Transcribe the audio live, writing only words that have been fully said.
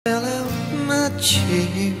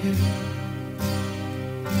chair,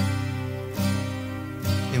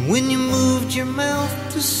 and when you moved your mouth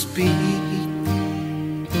to speak,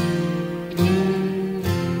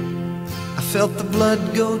 I felt the blood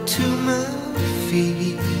go to my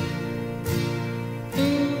feet.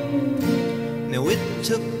 Now it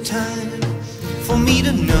took time for me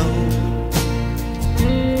to know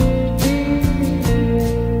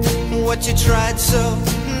what you tried so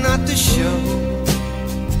not to show.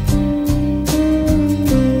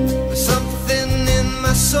 Something in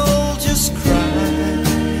my soul just cried.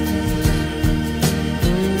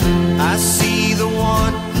 I see the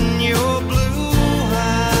want in your blue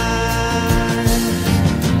eyes.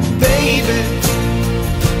 Baby,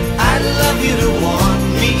 I'd love you to want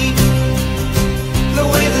me the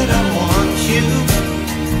way that I want you,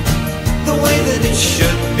 the way that it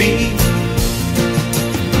should be.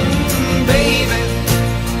 Baby,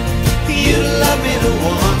 you'd love me to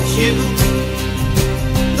want you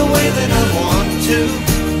the way that I want to,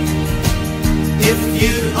 if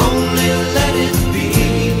you'd only let it be.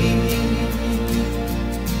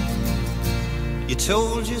 You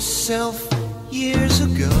told yourself years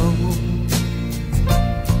ago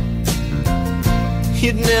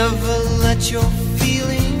you'd never let your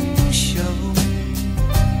feelings show.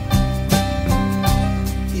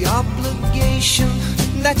 The obligation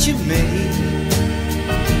that you made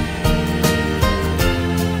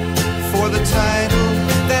for the title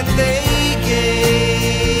that they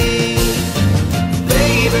gave.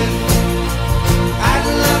 Baby, I'd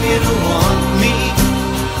love you to want me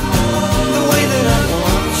the way that I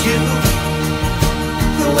want you,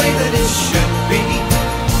 the way that it should be.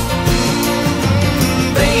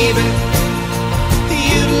 Baby,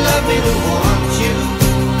 you'd love me to want you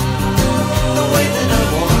the way that I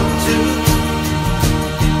want to,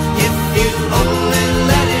 if you only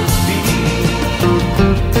let it be.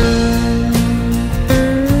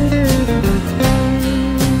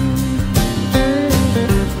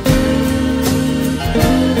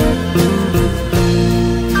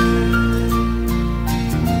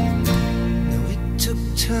 Now it took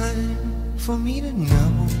time for me to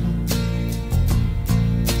know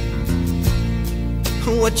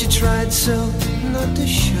what you tried so not to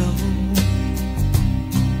show.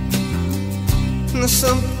 Now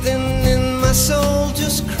something in my soul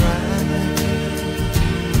just cried.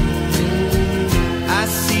 I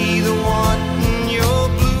see the want in your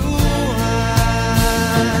blue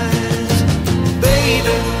eyes.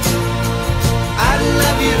 Baby, I'd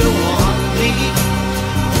love you to want me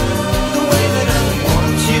the way that I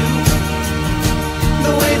want you,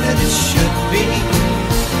 the way that it should be.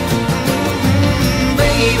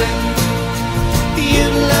 Baby,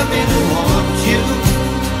 you'd love me to want you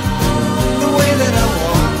the way that I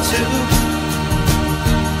want to,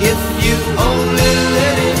 if you only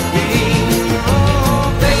let it be.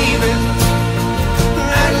 Oh, baby,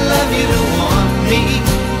 I'd love you to want me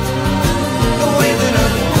the way that I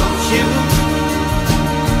want you,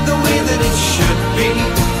 the way that it should be.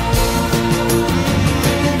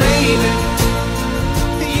 Baby,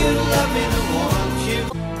 you'd love me to want you.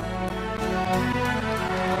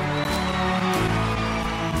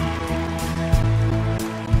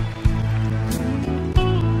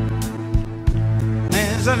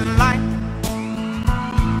 There's a light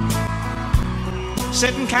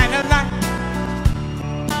sitting kind of light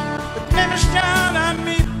that never shone on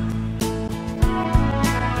me.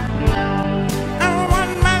 I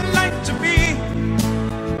want my life to be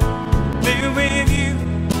there with you.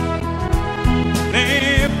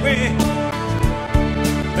 There with,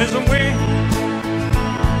 there's a way.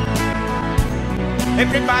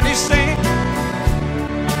 Everybody say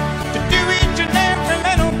to do each and every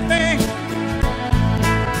little thing.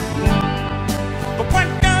 But what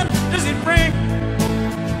good does it bring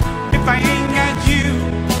if I ain't got you?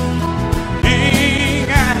 Ain't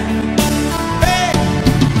got. Hey,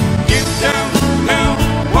 you don't know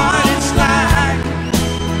what it's like,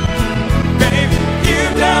 baby. You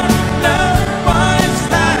don't know what it's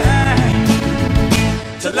like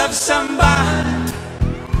to love somebody,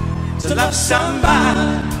 to love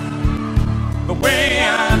somebody the way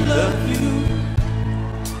I love you.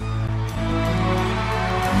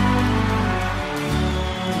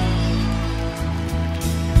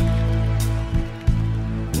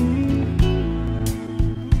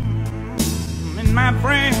 My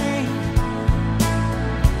brain,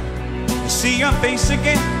 see your face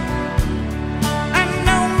again. I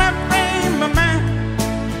know my brain, my mind,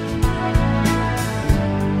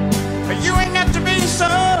 but you ain't got to be so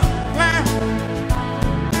blind.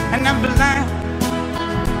 And I'm blind,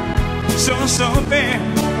 so bad,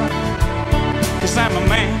 'cause I'm a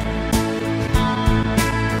man.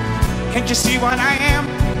 Can't you see what I am?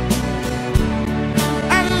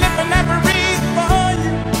 I live and never breathe for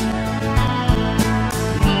you.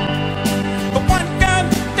 But what good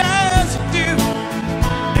does it do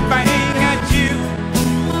if I ain't got you?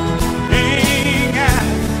 Ain't got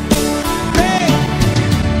me.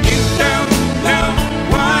 You don't know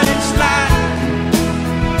what it's like,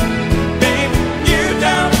 baby. You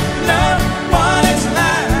don't know what it's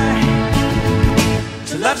like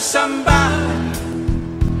to love somebody.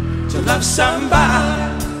 To love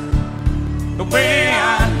somebody the way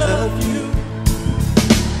I love you.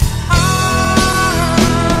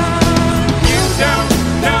 Oh, you don't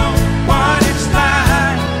know what it's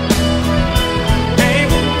like,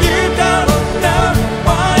 baby. You don't know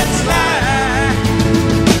what it's like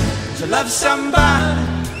to love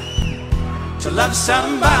somebody, to love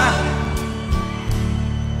somebody.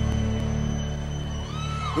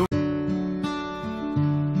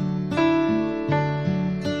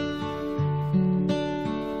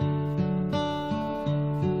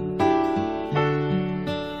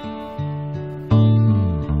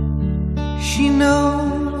 She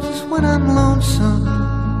knows when I'm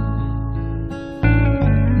lonesome.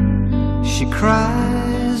 She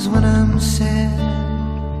cries when I'm sad.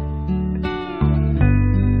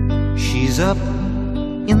 She's up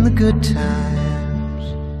in the good times.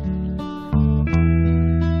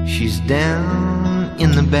 She's down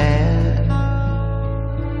in the bad.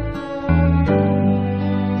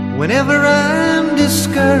 Whenever I'm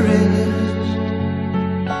discouraged,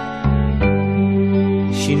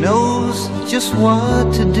 she knows just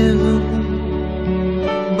what to do.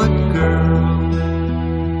 But girl,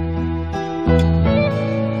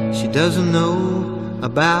 she doesn't know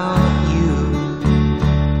about you.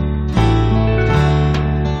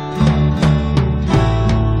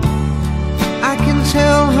 I can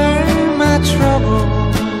tell her my trouble.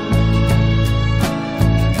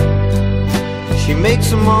 She makes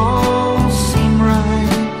them all seem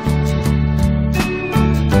right.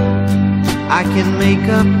 I can make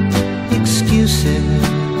up excuses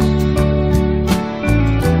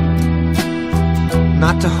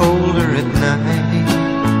not to hold her at night.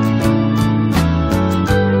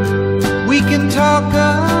 We can talk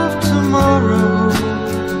of tomorrow.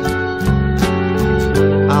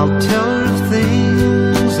 I'll tell her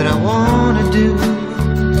things that I want to do.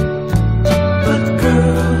 But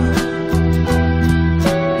girl,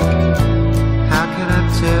 how can I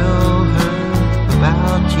tell her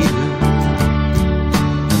about you?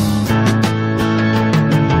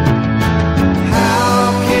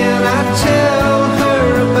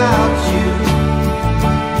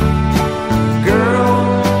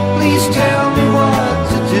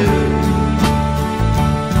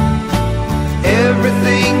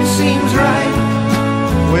 Everything seems right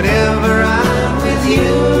whenever I'm with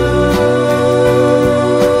you.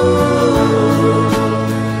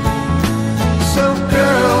 So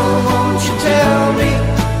girl, won't you tell me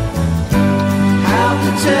how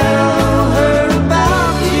to tell her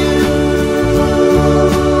about you?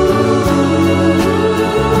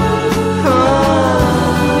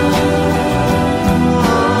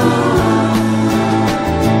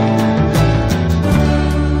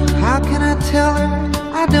 How can I tell her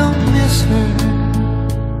I don't miss her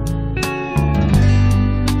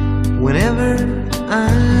whenever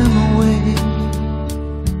I'm away?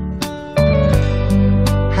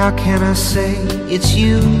 How can I say it's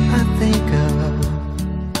you I think of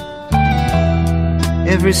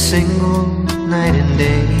every single night and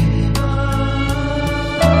day?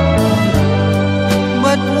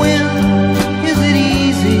 But when is it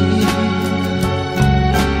easy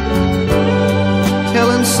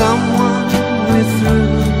telling someone we're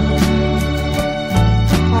through?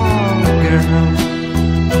 Oh, girl,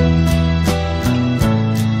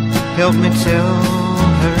 help me tell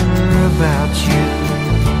her about you.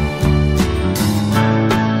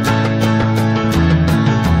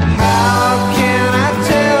 How can I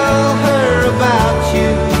tell her about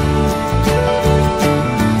you?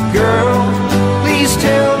 Girl, please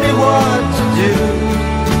tell me what to do.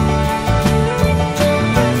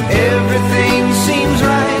 Everything seems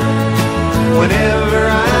right whenever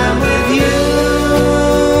I'm with you.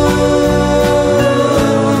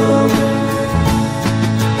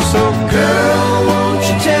 So girl, won't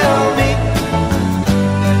you tell me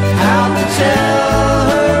how to tell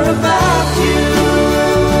her about you?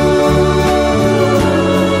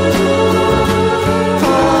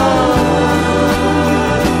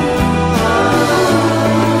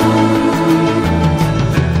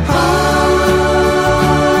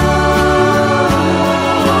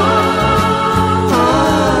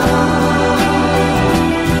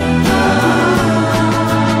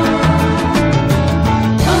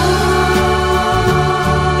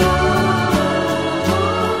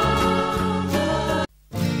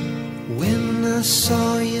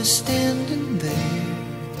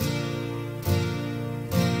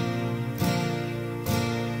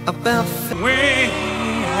 about when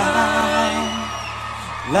I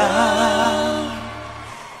love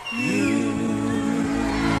you.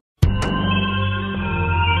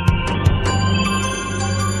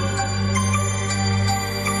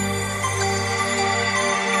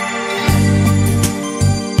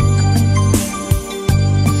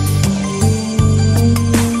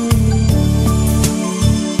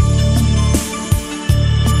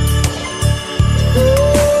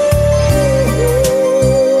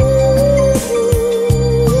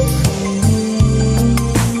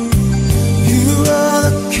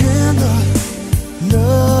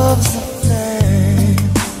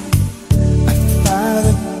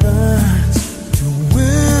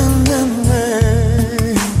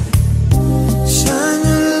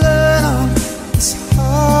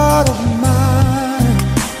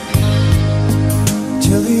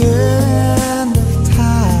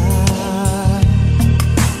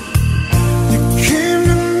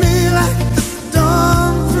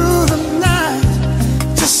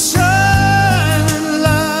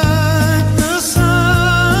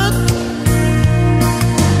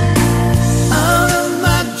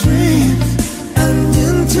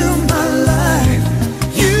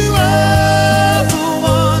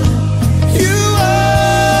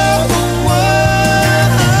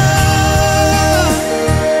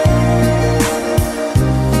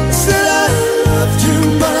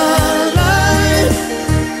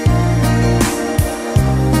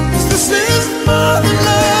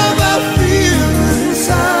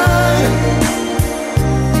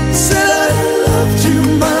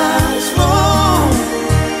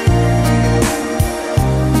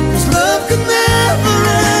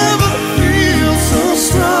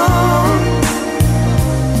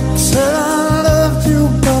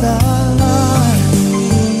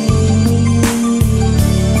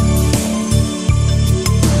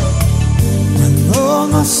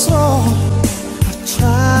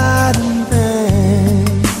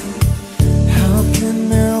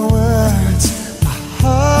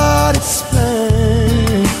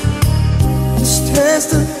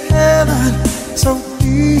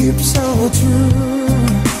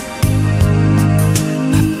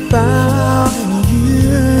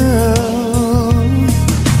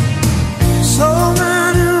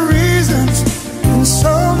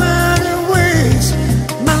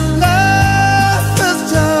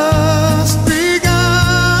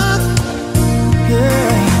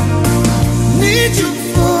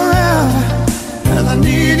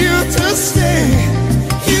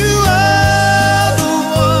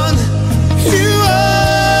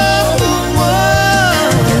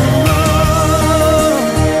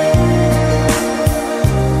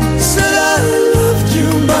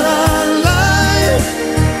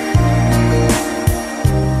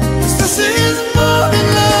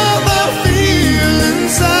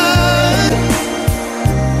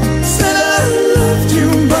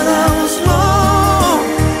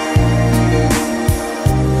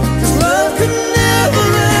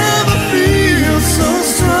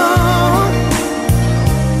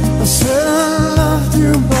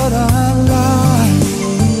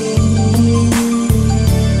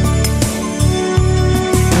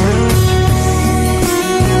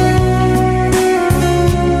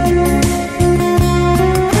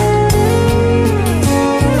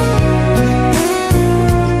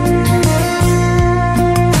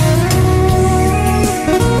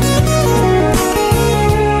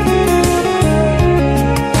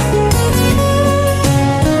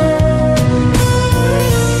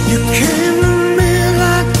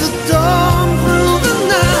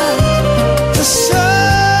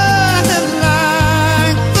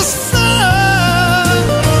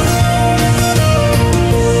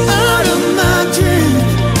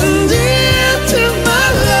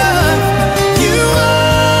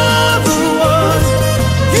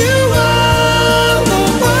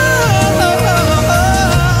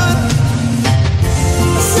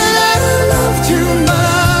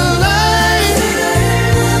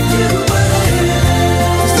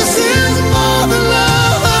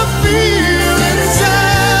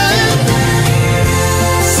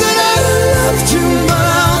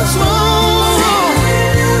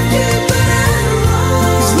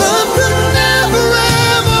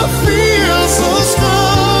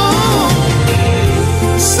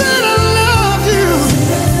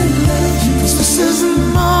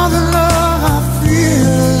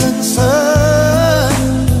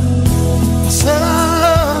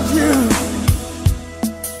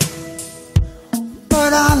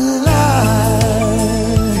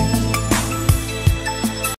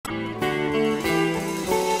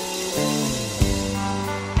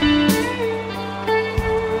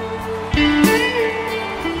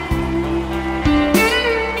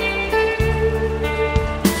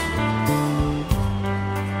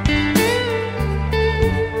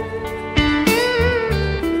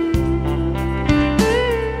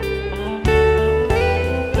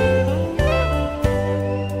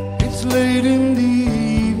 It's late in the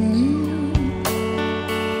evening.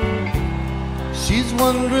 She's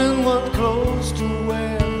wondering what clothes to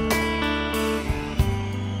wear.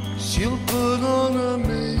 She'll put on her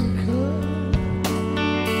makeup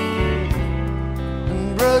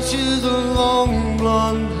and brushes her long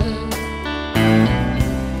blonde hair.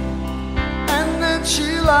 And then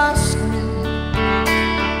she'll ask me,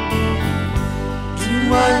 do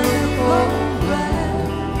I look alright?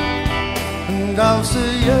 And I'll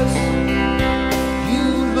say yes, you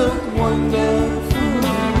look wonderful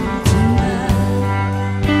tonight.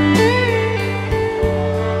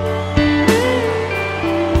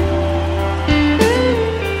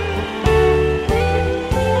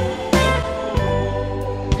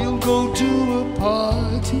 We'll go to a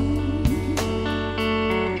party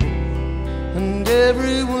and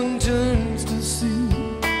everyone turns to see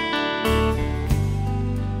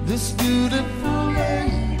this beautiful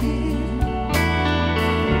lady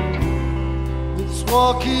that's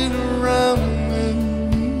walking around with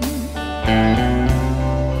me.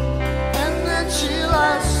 And then she'll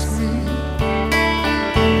ask me,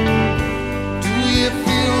 do you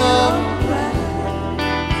feel alright?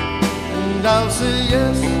 And I'll say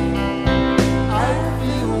yes, I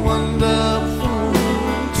feel wonderful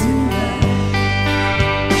tonight.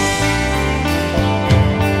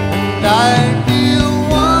 And I feel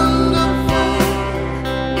wonderful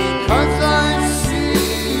because I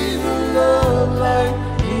see the love light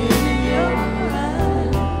in your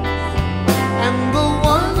eyes. And the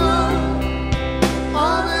wonder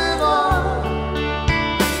of it all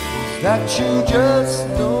is that you just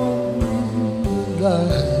don't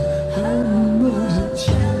realize how much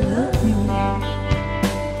I love you.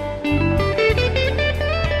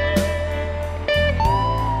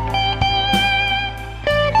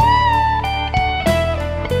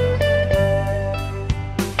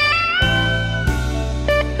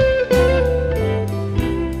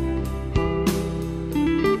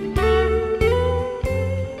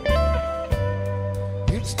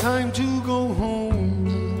 It's time to go home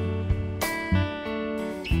now,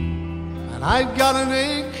 and I've got an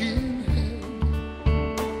aching head.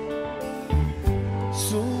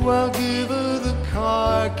 So I'll give her the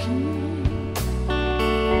car key,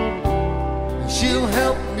 and she'll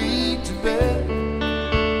help me to bed.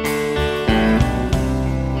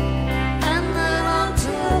 And then I'll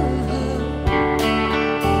tell her,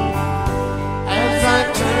 as I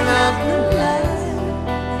turn out the light,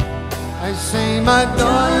 I say, my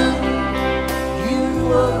darling, you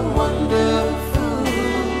are wonderful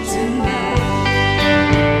tonight.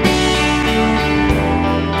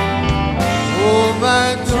 Oh, my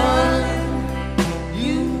darling,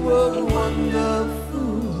 you are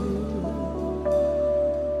wonderful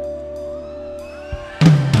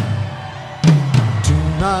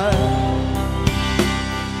tonight.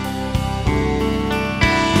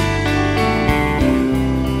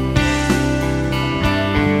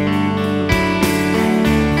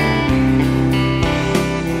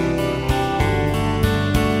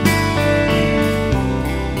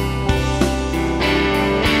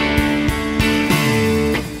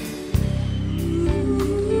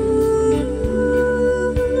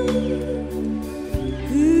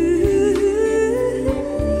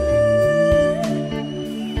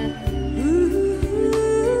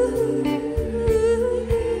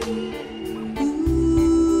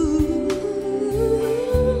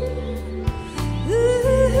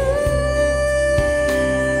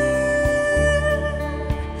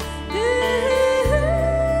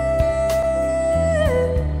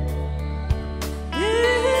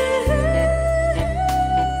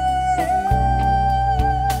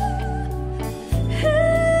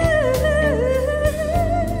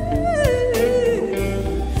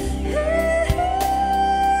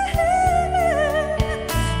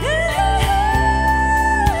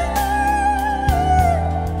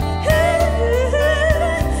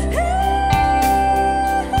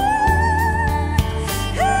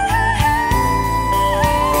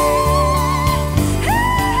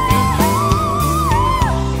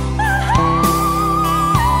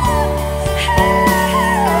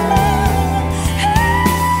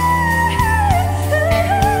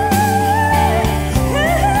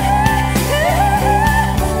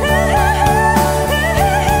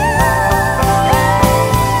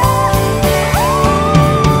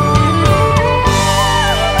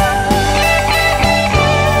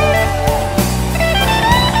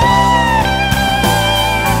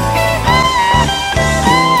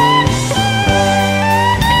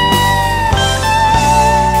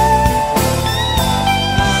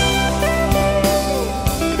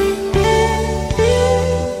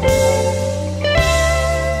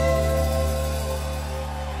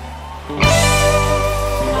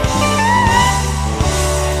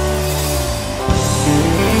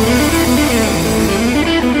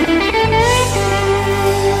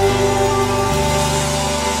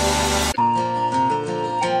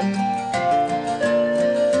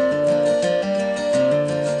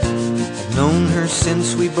 known her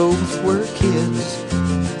since we both were kids.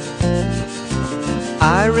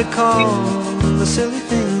 I recall the silly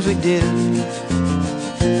things we did.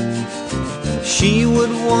 She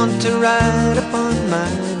would want to ride upon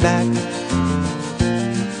my back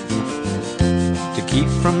to keep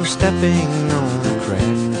from stepping on a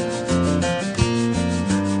crack.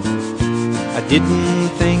 I didn't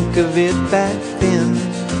think of it back then,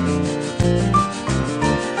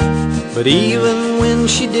 but even when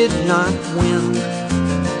she did not win,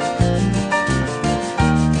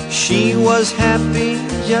 she was happy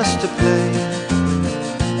just to play.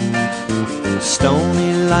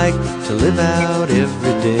 Stoney liked to live out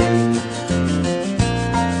every day.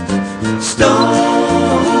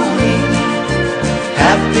 Stoney,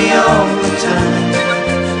 happy all the time.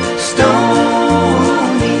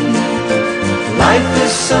 Stoney, life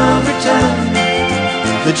is summertime.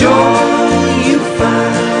 The joy you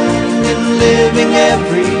find in living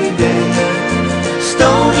every day.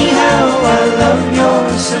 Stoney, how I love your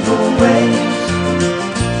simple ways.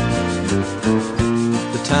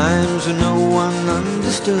 The times when no one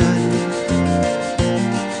understood,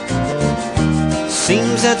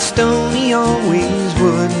 seems that Stoney always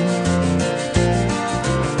would.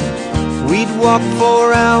 We'd walk for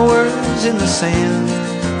hours in the sand.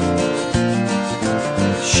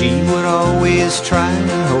 She would always try and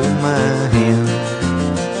hold my hand.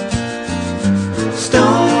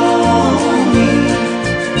 Stoney,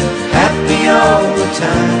 happy all the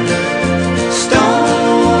time.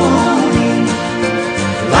 Stoney,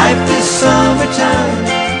 life is summertime.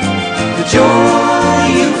 The joy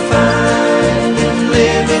you find in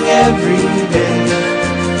living every day.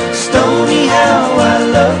 Stoney, how I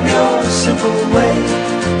love your simple way.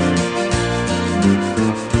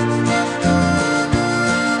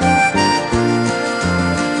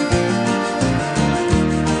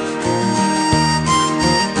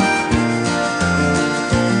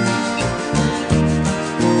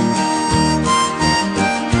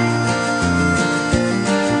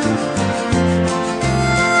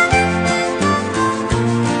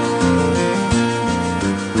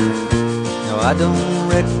 I don't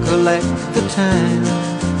recollect the time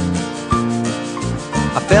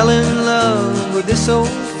I fell in love with this old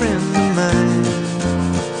friend of mine,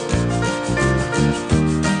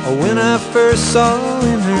 or when I first saw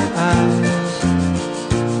in her eyes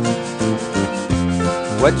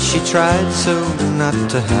what she tried so not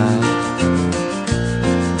to hide.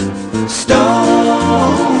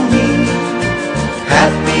 Stoney,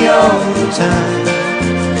 happy all the time.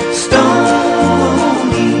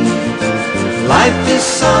 Stoney, life is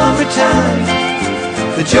summertime.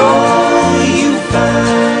 The joy you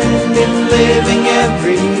find in living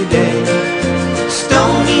every day.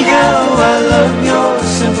 Stoney, how I love your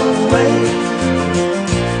simple way.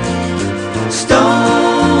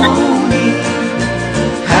 Stoney,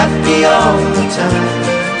 happy all the time.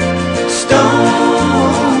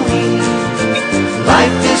 Stoney,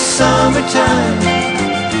 life is summertime.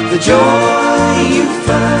 The joy you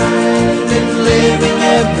find in living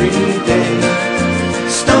every day.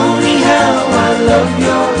 Stoney, how I love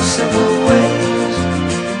your simple ways.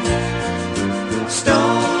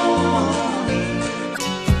 Stoney.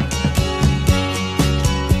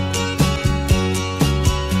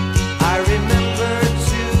 I remember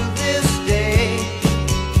to this day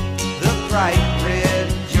the bright red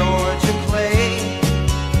Georgia clay,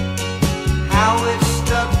 how it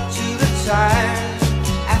stuck to the tires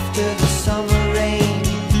after the summer rain.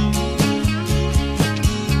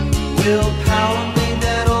 Willpower made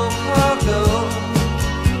that old car go.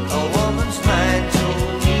 A woman's mind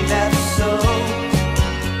told me that's so.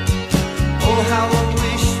 Oh, how I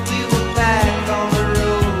wish we were back on the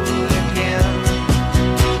road again.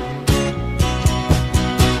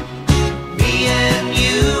 Me and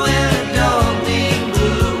you and a dog named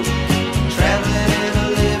Blue, traveling and a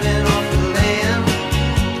living off the land.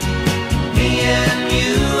 Me and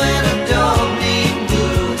you and a dog named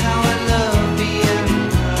Blue, how I love being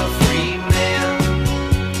a free man.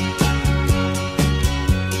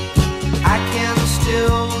 I can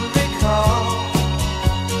still recall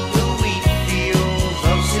the wheat fields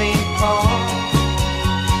of St. Paul,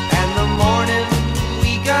 and the morning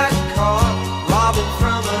we got caught robbing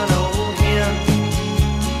from an old hen.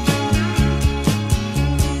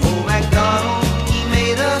 Old MacDonald, he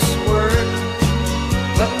made us work,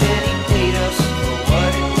 but then he paid us for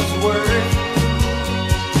what it was worth.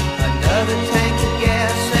 Another tank of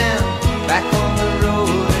gas and back on the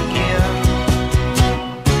road again.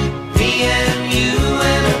 Me and you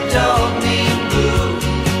and a dog named Blue,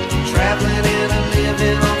 traveling and a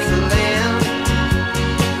living off the land.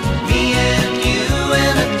 Me and you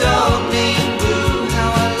and a dog named Blue, how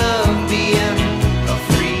I love being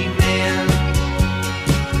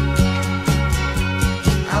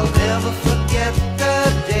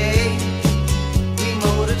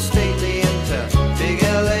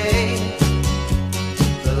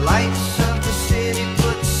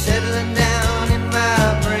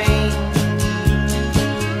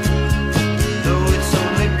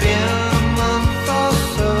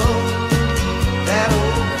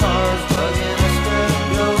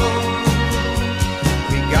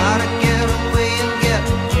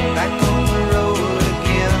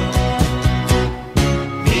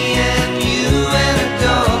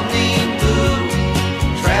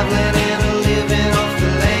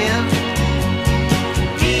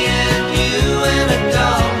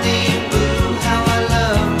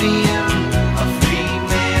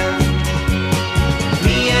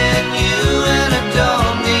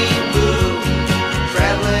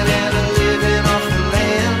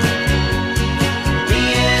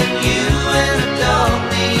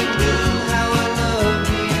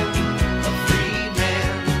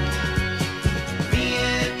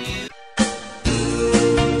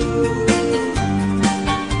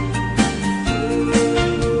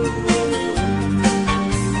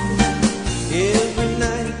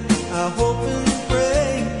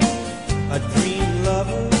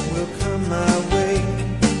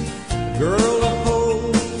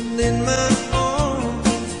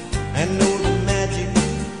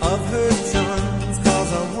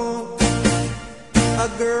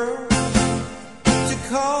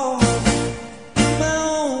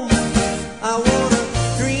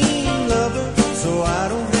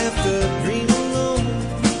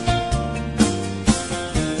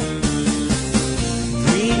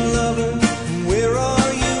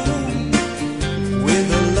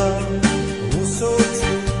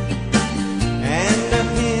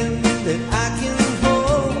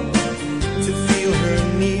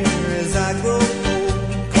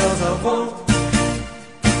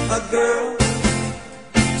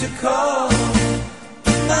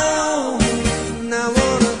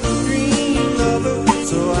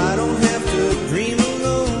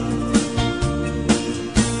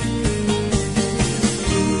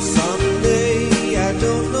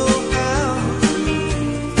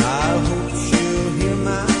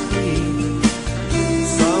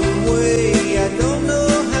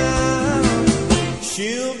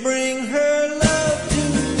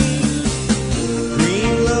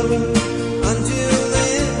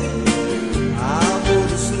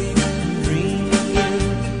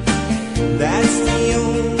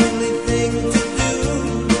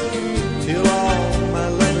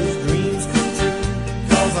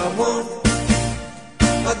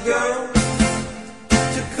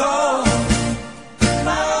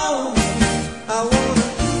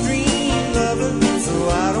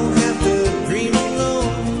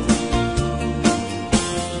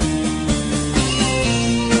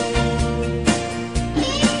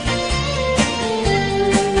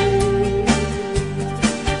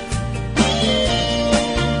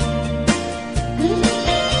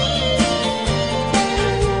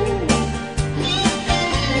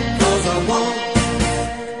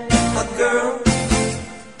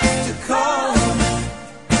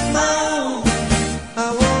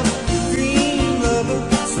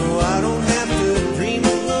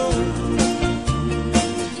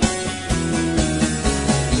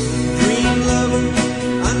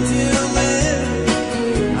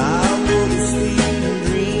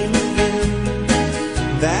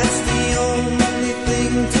That's the only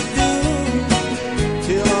thing to do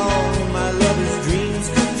till all my lover's dreams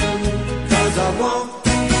come true. 'Cause I want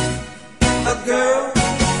a girl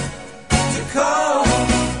to call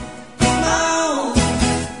my own.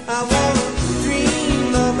 I want a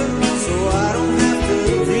dream lover so I don't have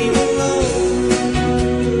to dream alone.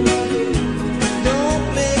 Don't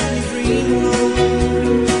make me dream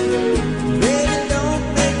alone, baby, don't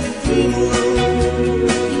make me dream alone.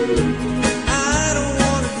 I don't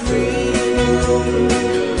want to dream alone.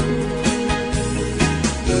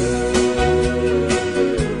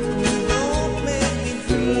 Don't make me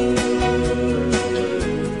dream alone.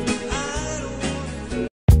 I don't want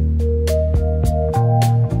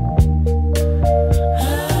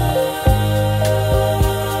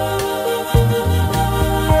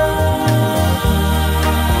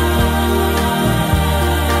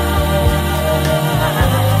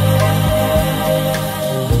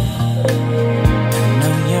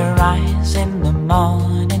know your eyes in the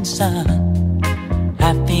morning sun.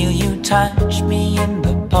 I feel you touch me in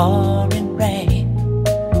the pouring rain.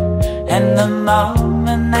 And the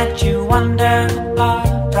moment that you wander far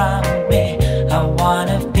from me, I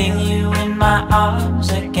wanna feel you in my arms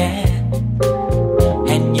again.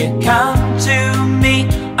 And you come to me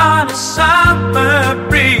on a summer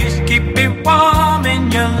breeze, keep me warm in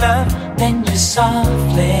your love, then you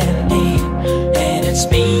softly leave. And it's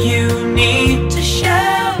me you need to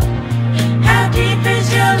show. How deep is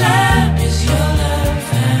your love? Is your love?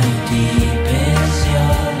 How deep is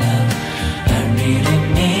your love? I really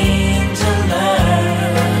need to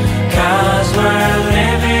learn. 'Cause we're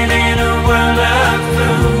living in a world of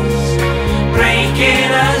fools,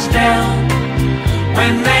 breaking us down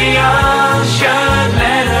when they all should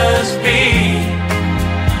let us be.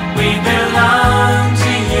 We belong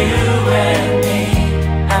to you and me.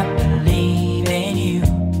 I believe in you.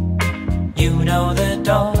 You know the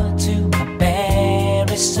door to my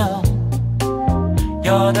very soul.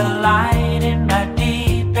 You're the light in my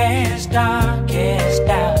deepest, darkest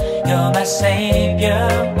doubt. You're my savior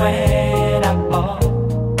when I fall.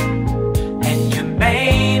 And you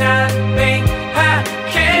may not think I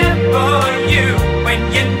care for you, when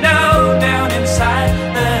you know down inside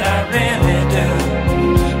that I really do.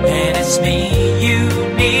 And it's me you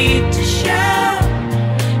need to show.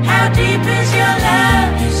 How deep is your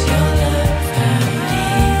love? Is your love? How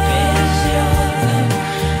deep is your love?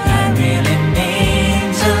 I really need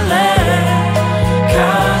to learn.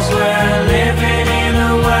 'Cause we're living in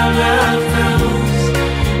a world of fools,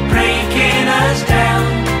 breaking us down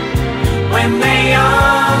when they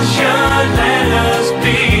all should let us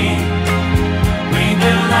be. We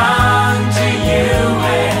belong to you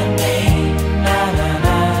and me. Na na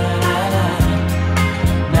na na na,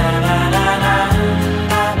 na na na na,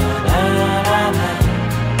 na na na na,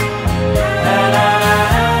 na na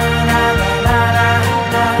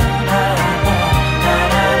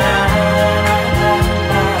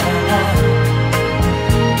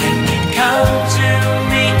Can you come to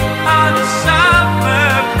me on a summer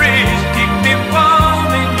breeze, keep me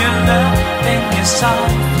warm in your love, then you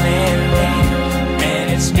softly leave. And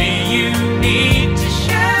it's me you need to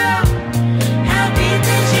show. How deep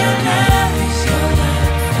is your love? Is your love?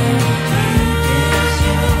 How deep is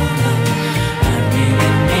your love? I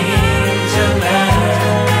really need to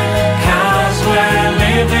learn. 'Cause we're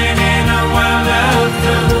living in a world of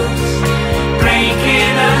fools,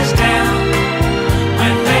 breaking us down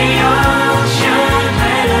when they all should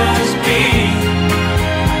let us be.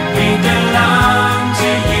 We belong to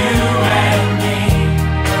you and me.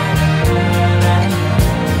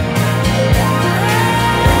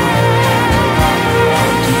 How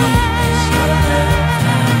deep is your love?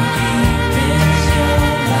 How deep is your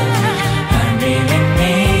love? I really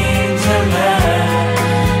need to learn.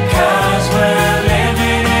 'Cause we're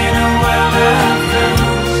living in a world of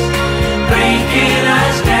fools, breaking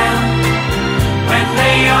us down when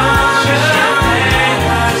they all should let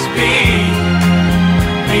us be.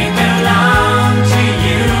 We belong to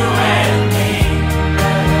you and me.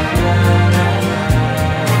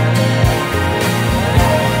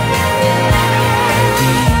 How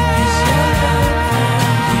deep is your love?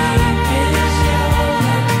 How deep is your love?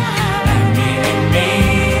 I really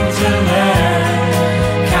need to learn.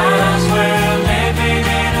 'Cause we're living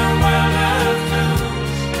in a world of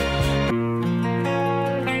fools.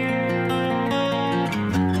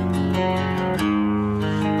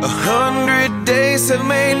 100 days have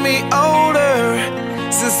made me older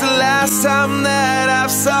since the last time that I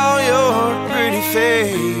saw your pretty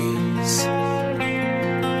face.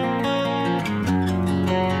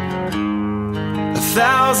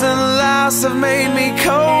 1,000 lives have made me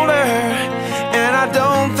colder, and I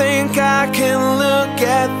don't think I can look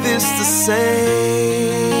this the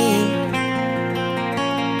same?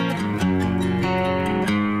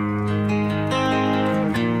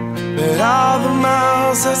 But all the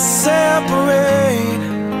miles that separate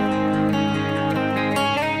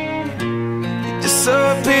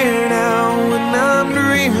disappear now when I'm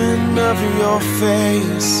dreaming of your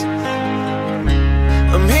face.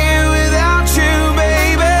 I'm here without you,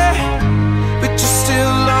 baby, but you're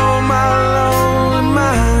still on my lonely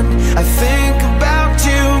mind. I think about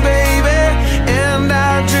you, baby, and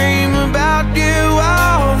I dream about you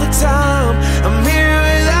all the time. I'm here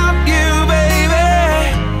without you, baby,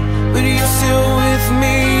 but you're still with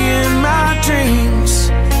me in my dreams.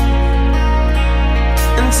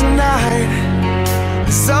 And tonight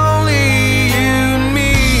it's only you and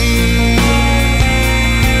me.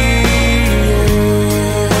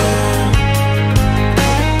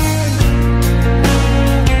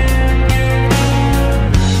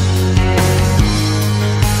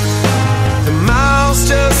 The miles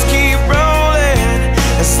just keep rolling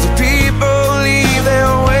as the people leave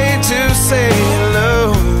their way to say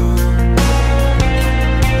hello.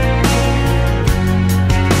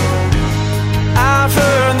 I've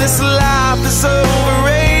heard this life is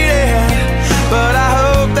overrated, but I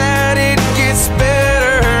hope that it gets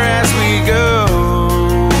better as we go.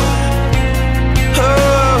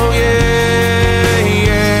 Oh yeah,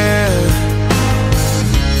 yeah.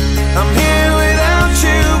 I'm here without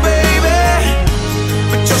you, baby,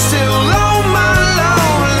 but you're still on my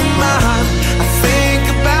lonely mind. I think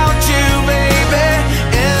about you, baby,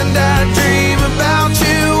 and I dream about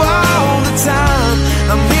you all the time.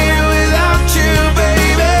 I'm here without you,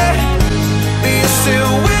 baby, but you're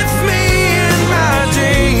still with me in my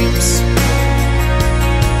dreams.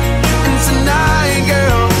 And tonight,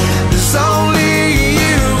 girl, there's only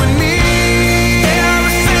you and me.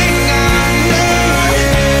 Everything I know,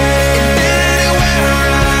 and anywhere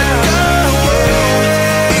I go,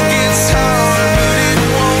 it gets hard, but it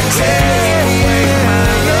won't take away my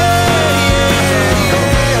love.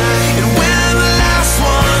 And when the last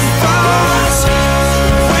one falls,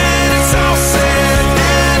 when it's all said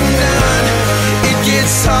and done, it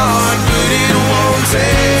gets hard, but it won't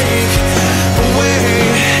take away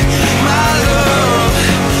my love.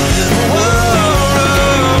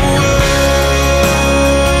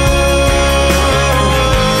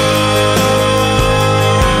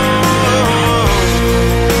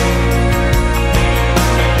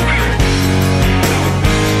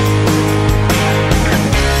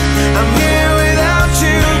 I'm here without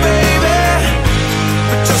you, baby,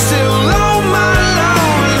 but you're still on my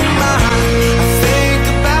lonely mind. I think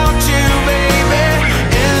about you, baby,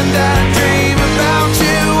 and I dream about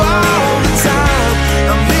you all the time.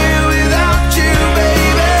 I'm here without you,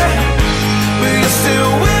 baby, but you're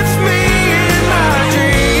still with me in my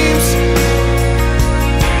dreams.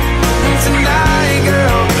 And tonight,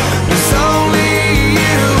 girl, there's only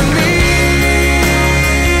you and me.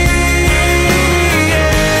 Yeah.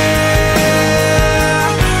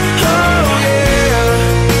 Oh yeah.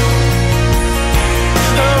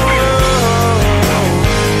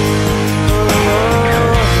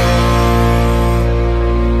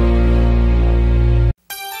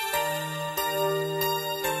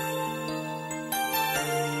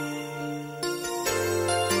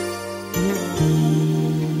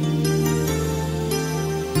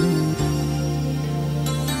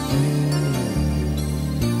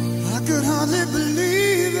 I could hardly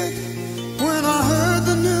believe it when I heard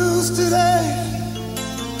the news today.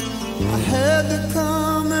 I had to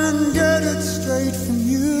come and get it straight from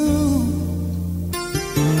you.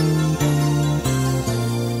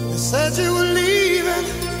 They said you were leaving,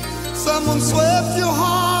 someone swept your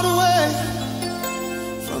heart away.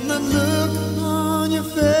 From that look on your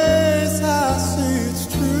face, I see it's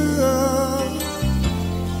true.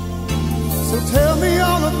 So tell me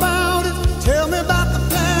all about it, tell me about the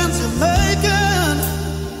plans you're making.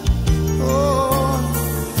 Oh,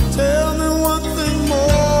 tell me one thing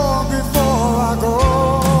more before I go.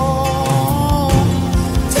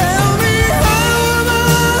 Tell me, how am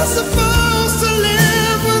I supposed to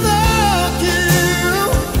live without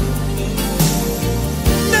you?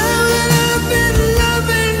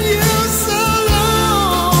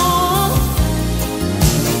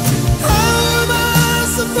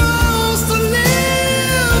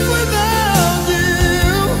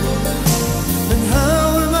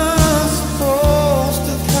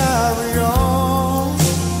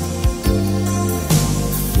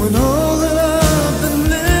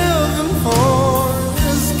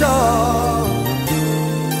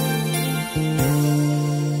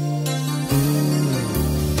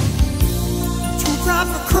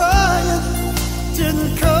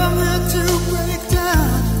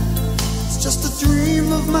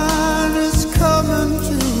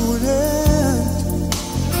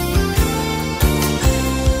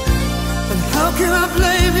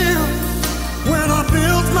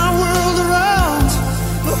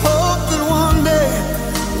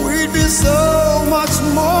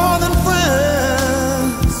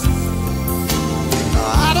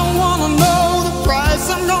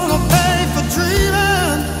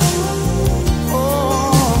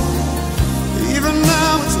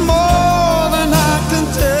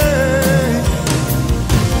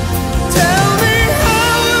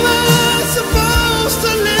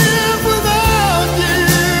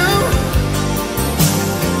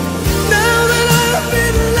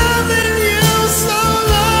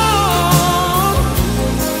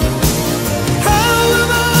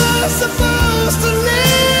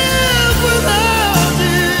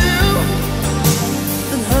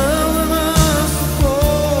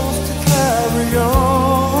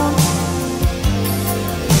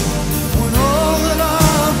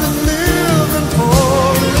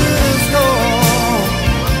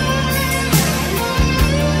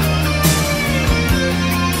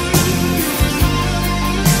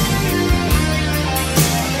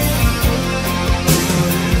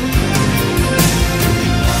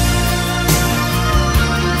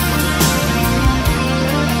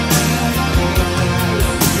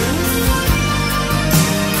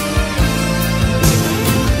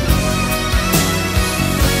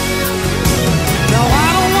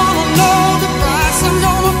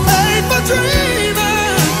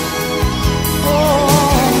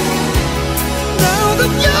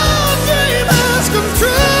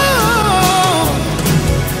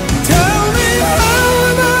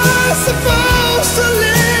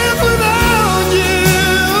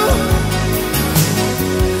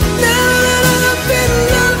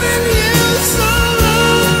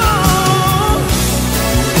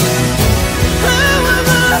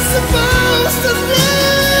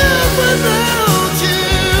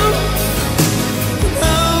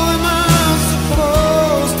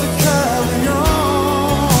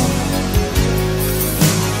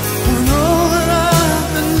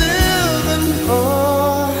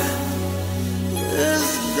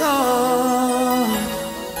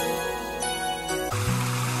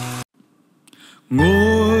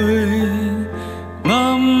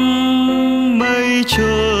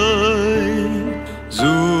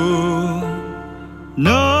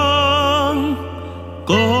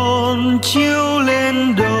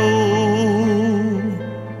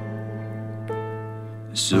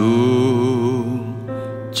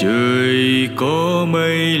 Trời có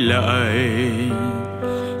mây lại,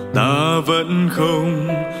 ta vẫn không,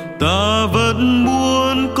 ta vẫn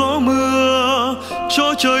muốn có mưa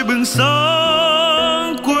cho trời bừng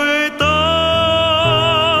sáng quê ta.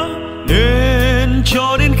 Nên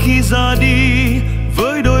cho đến khi ra đi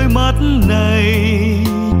với đôi mắt này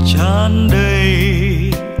tràn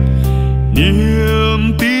đầy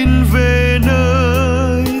niềm tin về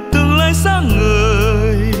nơi tương lai sáng ngời.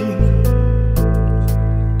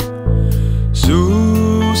 Dù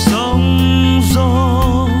sóng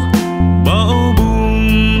gió bão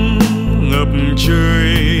bùng ngập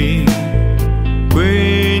trời,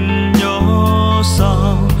 quên nhỏ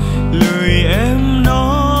sao lời em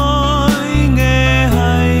nói nghe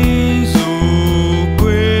hay. Dù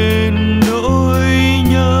quên nỗi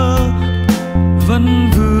nhớ vẫn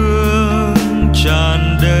vương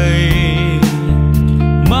tràn đầy,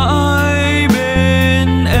 mãi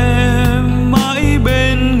bên em, mãi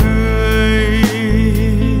bên người.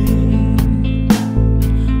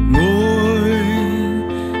 Ngồi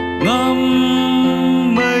ngắm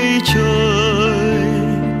mây trời,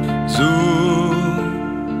 dù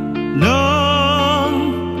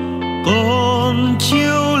nắng còn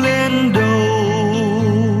chiếu lên đầu,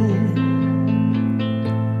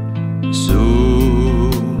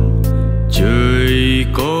 dù trời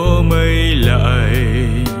có mây lại,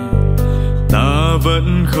 ta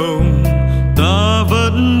vẫn không, ta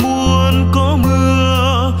vẫn muốn có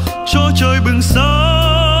mưa cho trời bừng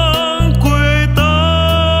sáng quê ta.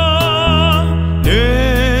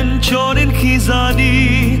 Nên cho đến khi ra đi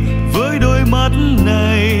với đôi mắt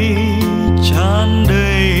này tràn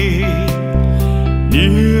đầy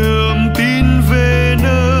niềm tin về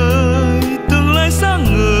nơi tương lai sáng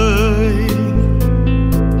ngời.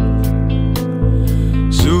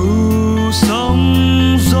 Dù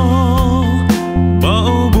sóng gió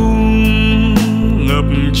bão bùng ngập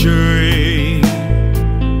trời,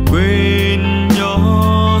 quên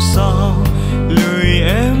nhỏ sao lời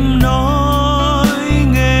em nói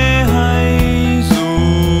nghe hay. Dù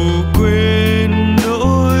quên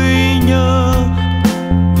nỗi nhớ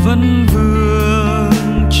vẫn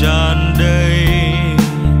vương tràn đầy,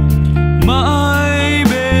 mãi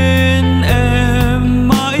bên em,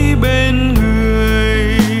 mãi bên người.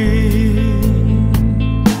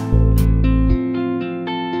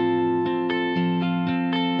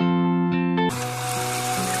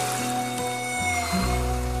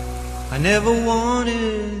 I never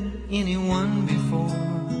wanted anyone before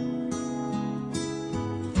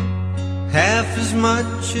half as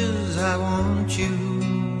much as I want you.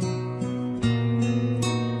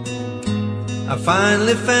 I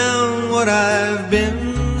finally found what I've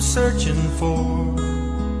been searching for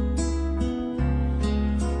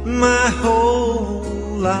my whole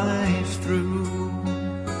life through.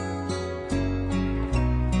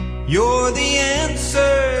 You're the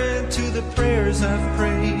answer to the prayers I've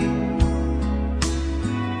prayed,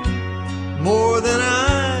 more than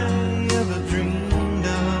I ever dreamed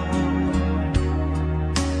of.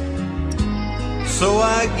 So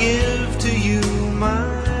I give to you my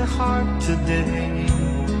heart today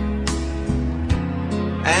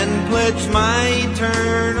and pledge my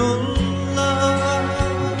eternal love.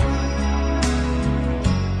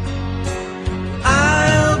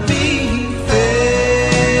 I'll be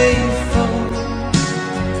faithful,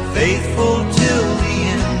 faithful till the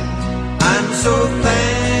end. I'm so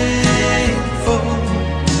thankful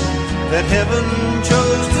that heaven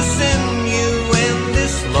chose to send you, and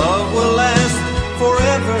this love will last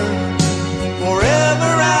forever.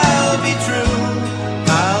 Forever I'll be true,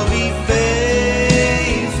 I'll be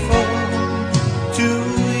faithful to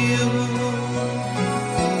you.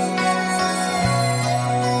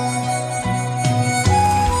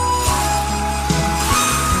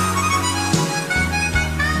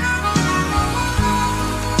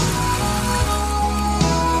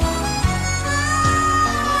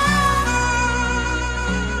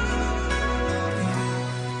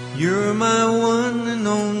 You're my one and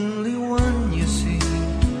only one, you see.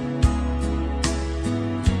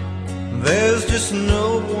 There's just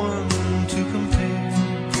no one to compare.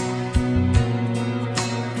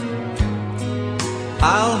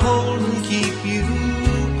 I'll hold and keep you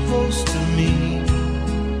close to me,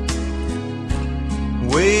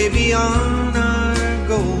 way beyond our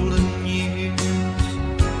golden years.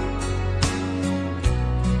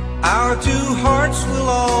 Our two hearts will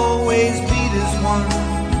always beat as one.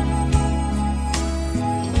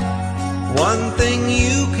 One thing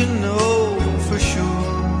you can know for sure,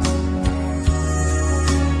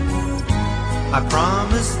 I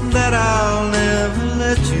promise that I'll never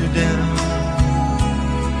let you down.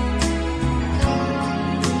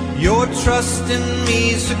 Your trust in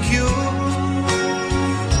me secure.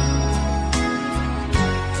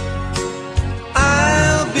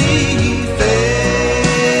 I'll be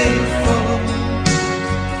faithful,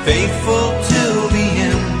 faithful till the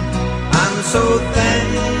end. I'm so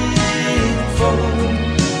thankful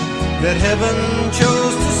that heaven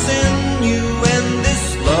chose to send you, and this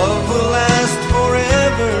love will last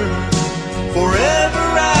forever. Forever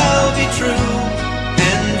I'll be true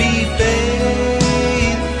and be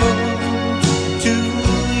faithful to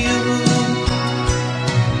you.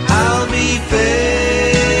 I'll be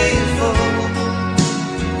faithful,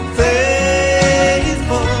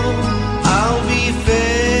 faithful. I'll be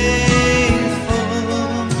faithful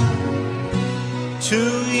to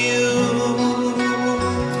you.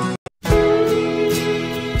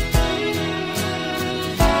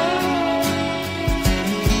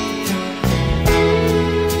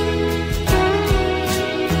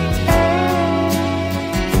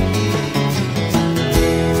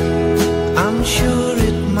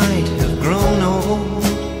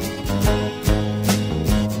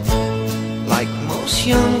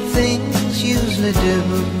 Young things usually do,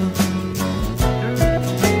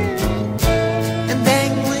 and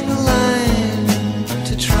dangling a line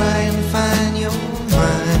to try and find your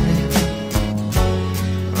mind.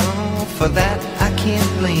 Oh, for that I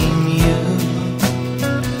can't blame you.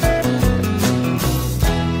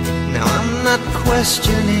 Now I'm not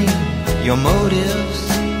questioning your motives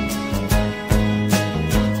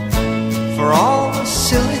for all the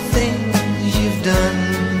silly things you've done.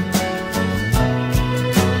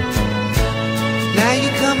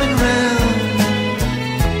 Coming round,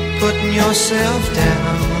 putting yourself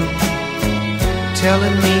down,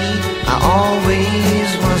 telling me I always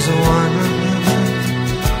was the one.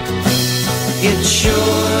 It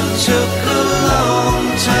sure took a long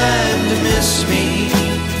time to miss me,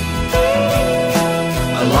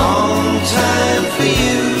 a long time for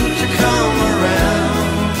you to come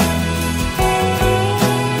around,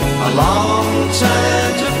 a long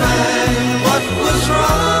time to find what was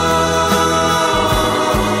wrong.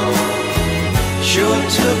 Sure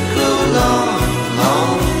took a long,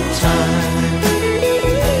 long time.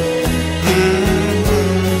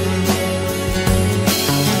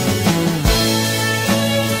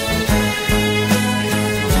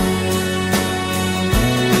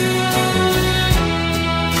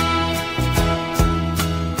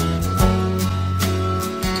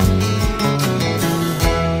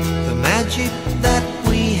 The magic that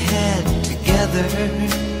we had together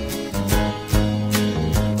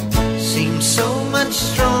seems so much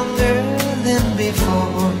stronger than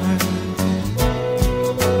before.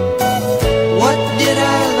 What did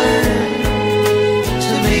I learn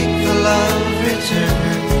to make the love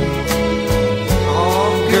return?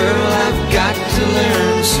 Oh girl, I've got to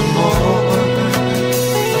learn some more.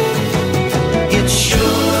 It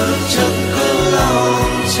sure took a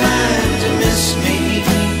long time to miss me,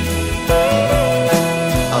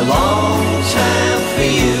 a long time for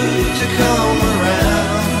you to come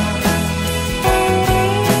around,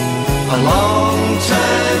 a long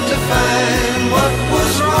time to find what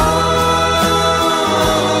was wrong.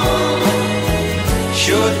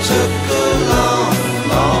 Sure took a long,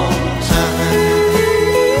 long time.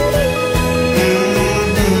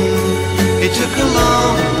 It took a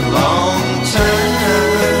long, long time.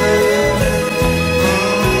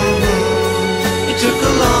 It took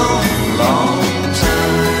a long, long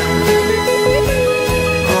time.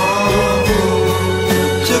 Oh,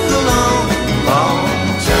 took a long, long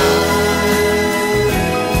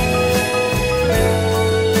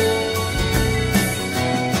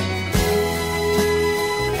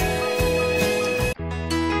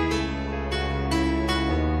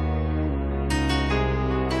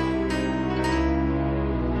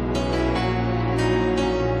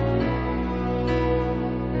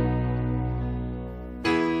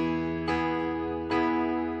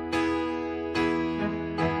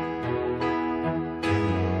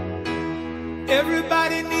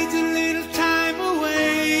Everybody needs a little time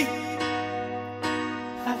away,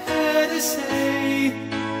 I've heard it say,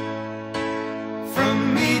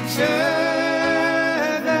 from each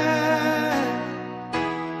other.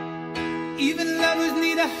 Even lovers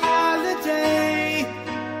need a holiday,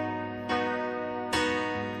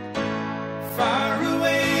 far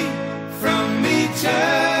away from each other.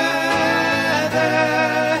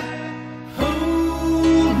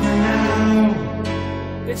 Hold me now,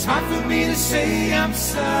 it's hard for me to say I'm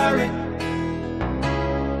sorry.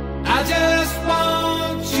 I just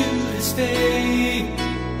want you to stay.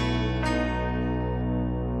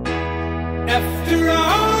 After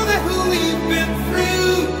all that we've been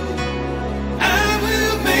through, I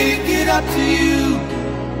will make it up to you.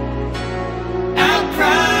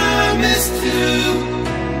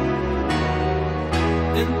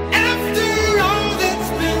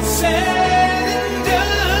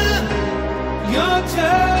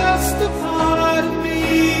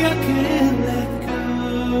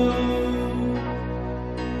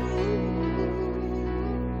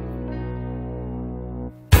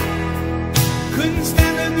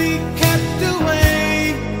 stand to be kept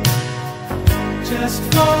away just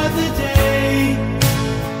for the day.